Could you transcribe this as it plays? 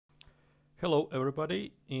Hello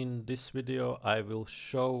everybody, in this video I will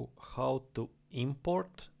show how to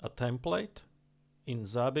import a template in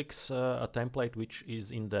Zabbix, a template which is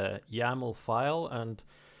in the YAML file, and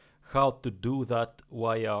how to do that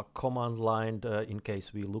via command line in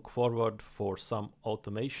case we look forward for some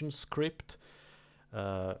automation script,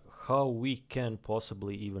 how we can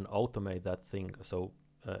possibly even automate that thing. So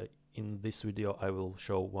in this video I will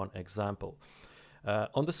show one example.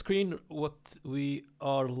 On the screen, what we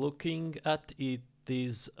are looking at it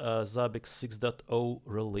is Zabbix 6.0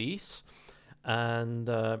 release, and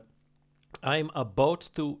I'm about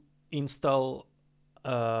to install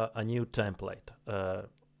a new template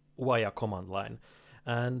via command line,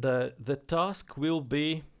 and the task will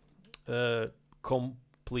be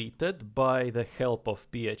completed by the help of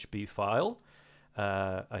PHP file.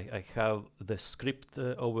 I have the script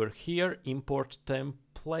over here, import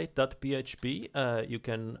template.php. You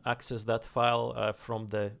can access that file from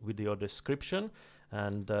the video description,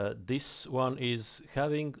 and this one is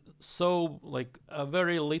having a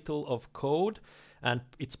very little of code, and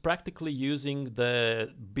it's practically using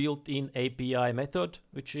the built-in API method,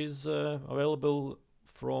 which is available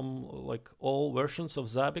from all versions of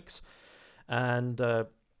Zabbix, and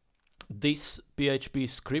this PHP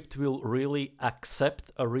script will really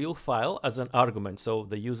accept a real file as an argument. So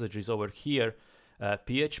the usage is over here,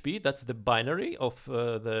 PHP. That's the binary of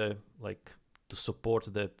to support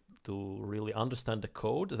to really understand the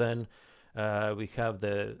code. Then we have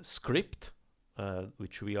the script,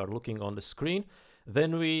 which we are looking on the screen.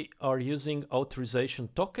 Then we are using authorization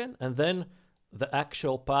token, and then the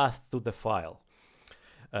actual path to the file.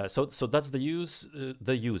 So that's the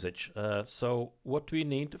usage. So what we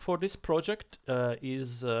need for this project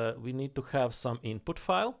is we need to have some input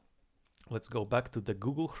file. Let's go back to the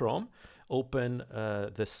Google Chrome, open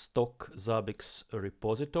the stock Zabbix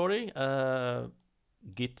repository,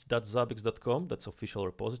 git.zabbix.com, that's official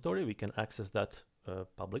repository. We can access that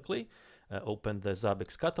publicly. Open the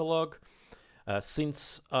Zabbix catalog.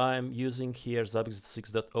 Since I'm using here Zabbix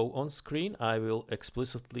 6.0 on screen, I will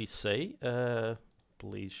explicitly say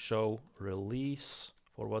please show release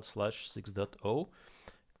 /6.0.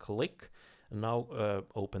 Click. Now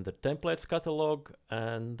open the templates catalog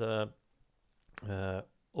and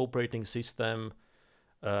operating system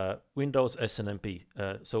Windows SNMP.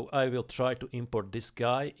 So I will try to import this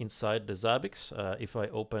guy inside the Zabbix. If I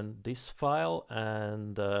open this file,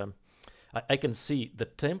 and I can see the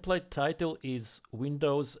template title is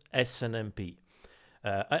Windows SNMP.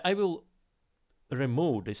 I will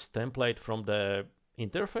remove this template from the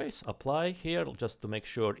interface, apply here just to make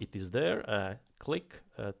sure it is there. Click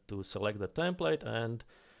to select the template and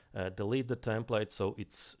delete the template so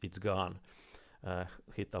it's gone.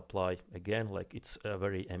 Hit apply again, it's a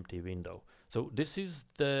very empty window. So this is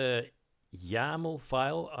the YAML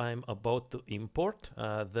file I'm about to import.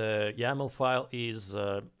 The YAML file is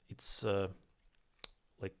it's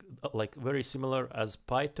very similar as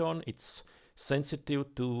Python. It's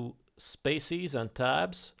sensitive to spaces and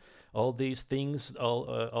tabs. All these things,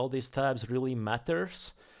 all these tabs really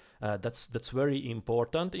matters. That's very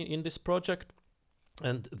important in this project,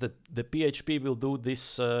 and the PHP will do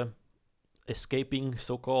this escaping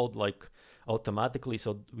so-called automatically,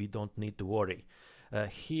 so we don't need to worry.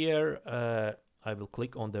 Here I will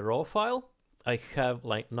click on the raw file. I have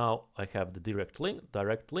now I have the direct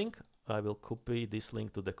link. I will copy this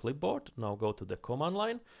link to the clipboard. Now go to the command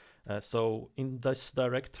line. So in this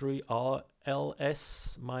directory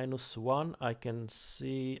ls-1, I can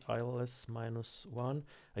see ls-1.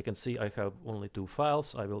 I can see I have only two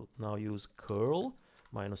files. I will now use curl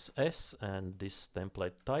 -s and this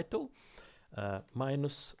template title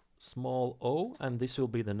 -o, and this will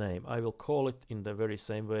be the name. I will call it in the very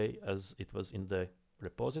same way as it was in the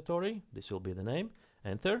repository. This will be the name.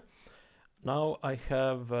 Enter. Now I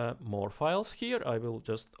have more files here. I will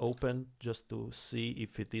just open just to see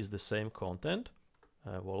if it is the same content.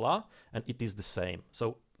 Voila, and it is the same.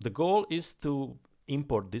 So the goal is to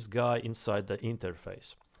import this guy inside the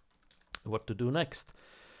interface. What to do next?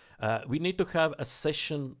 We need to have a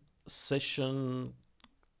session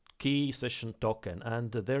key, session token,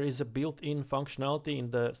 and there is a built-in functionality in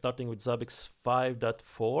the starting with Zabbix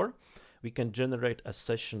 5.4. We can generate a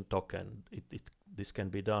session token. This can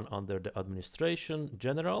be done under the administration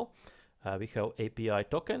general. We have API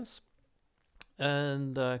tokens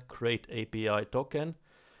and create API token.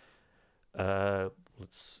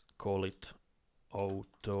 Let's call it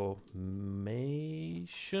automation,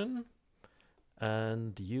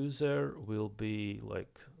 and user will be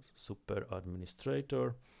super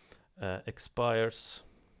administrator. Expires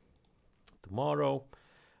tomorrow,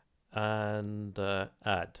 and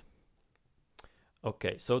add.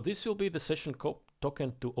 Okay, so this will be the session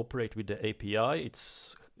token to operate with the API. It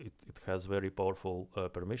has very powerful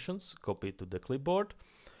permissions. Copy it to the clipboard.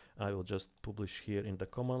 I will just publish here in the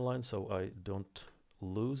command line so I don't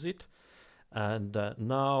lose it. And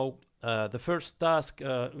now the first task,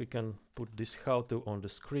 we can put this how-to on the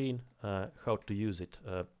screen, how to use it.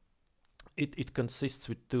 It consists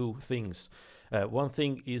with two things. One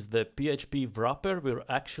thing is the PHP wrapper will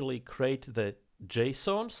actually create the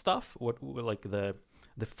JSON stuff, like the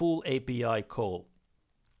full API call.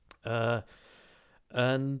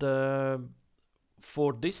 And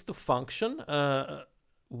for this to function,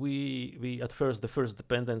 we at first, the first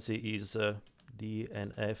dependency is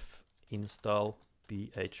dnf install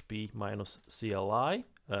php -cli,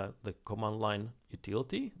 the command line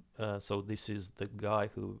utility. So this is the guy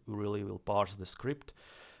who really will parse the script.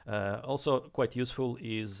 Also quite useful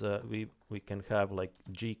is we can have like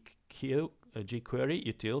jQuery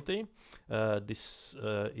utility. This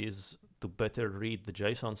is to better read the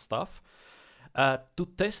JSON stuff. To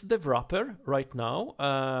test the wrapper right now,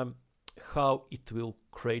 how it will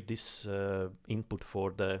create this input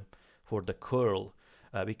for the curl.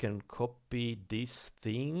 We can copy this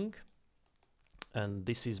thing, and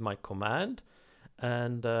this is my command.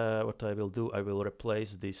 And what I will do, I will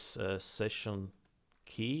replace this session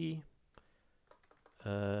key.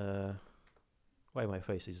 Why my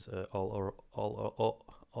face is all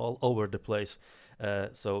over the place.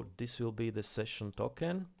 So this will be the session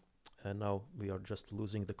token. And now we are just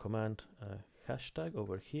losing the command hashtag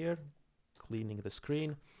over here, cleaning the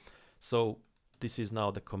screen. So this is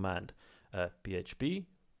now the command PHP,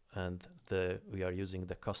 and we are using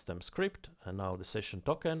the custom script, and now the session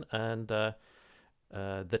token and the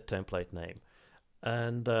template name.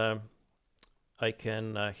 And I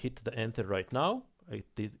can hit the enter right now.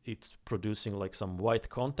 It's producing like some white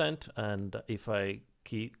content, and if I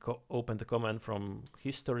open the command from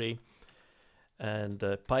history and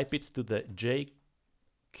pipe it to the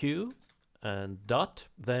JQ and dot,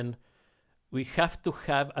 then we have to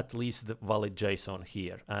have at least the valid JSON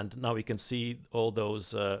here. And now we can see all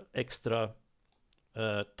those extra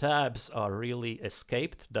tabs are really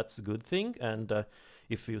escaped. That's a good thing. And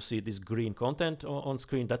if you see this green content on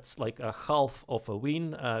screen, that's like a half of a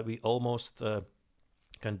win. We almost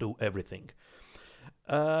can do everything.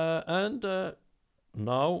 And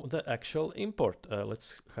now the actual import.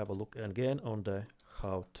 Let's have a look again on the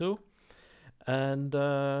how-to. And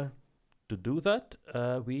to do that,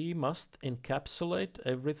 we must encapsulate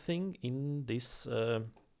everything in this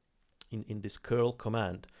in this curl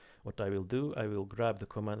command. What I will do, I will grab the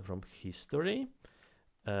command from history,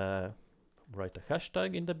 write a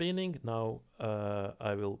hashtag in the beginning. Now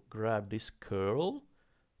I will grab this curl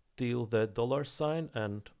till the $,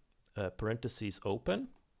 and parentheses open,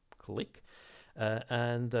 click,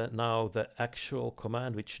 and now the actual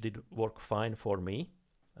command, which did work fine for me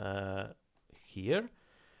here.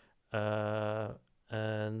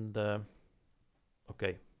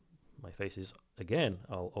 Okay, my face is again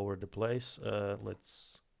all over the place.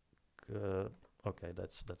 Let's okay,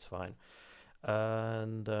 that's fine.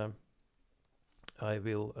 And I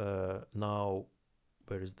will now,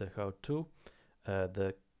 where is the how-to?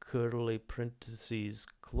 The curly parentheses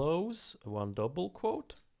close, one double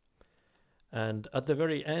quote, and at the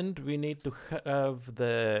very end we need to have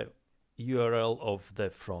the URL of the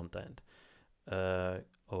front end.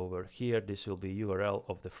 Over here, this will be URL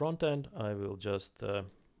of the front end. I will just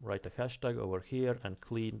write a hashtag over here and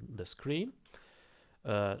clean the screen.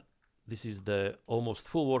 This is the almost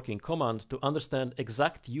full working command. To understand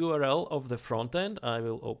exact URL of the front end, I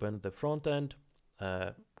will open the front end,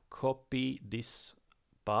 copy this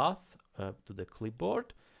path to the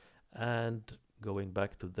clipboard, and going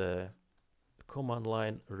back to the command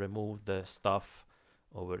line, remove the stuff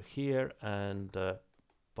over here and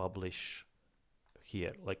publish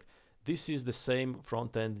here. Like, this is the same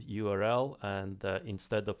front-end URL, and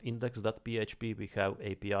instead of index.php we have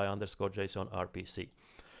API_JSON RPC.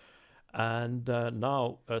 And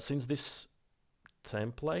now since this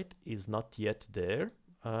template is not yet there,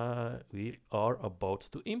 we are about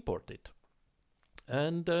to import it,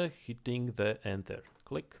 and hitting the enter,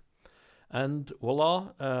 click, and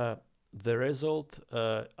voila, the result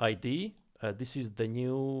ID. This is the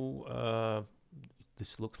new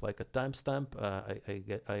this looks like a timestamp.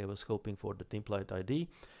 I was hoping for the template ID.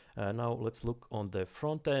 Now let's look on the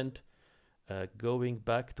front end, going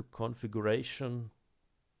back to configuration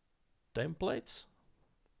templates,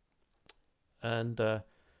 and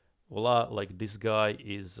voila, like this guy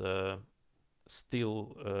is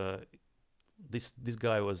still this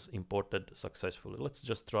guy was imported successfully. Let's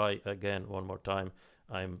just try again one more time.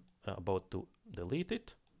 I'm about to delete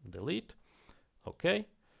it, delete. Okay,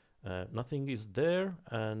 nothing is there,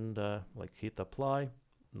 and like hit apply,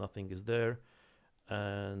 nothing is there,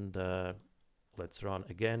 and let's run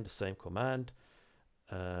again the same command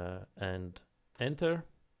and enter,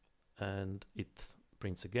 and it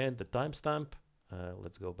prints again the timestamp.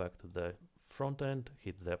 Let's go back to the front end,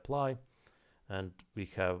 hit the apply, and we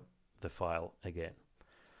have the file again.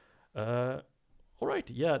 All right,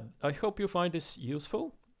 yeah, I hope you find this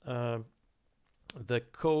useful. The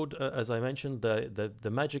code, as I mentioned,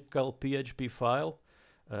 the magical PHP file,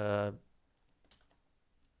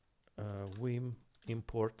 Vim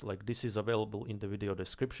import, like this is available in the video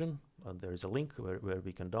description. There is a link where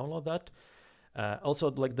we can download that.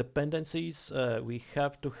 Also, like dependencies, we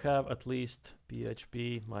have to have at least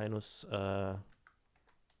PHP minus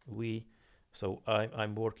v. So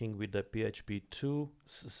I'm working with the PHP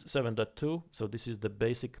 7.2. So this is the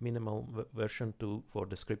basic minimal version for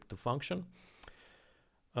the script to function.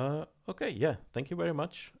 Okay, yeah, thank you very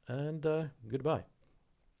much, and goodbye.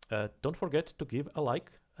 Don't forget to give a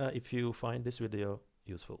like if you find this video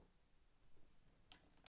useful.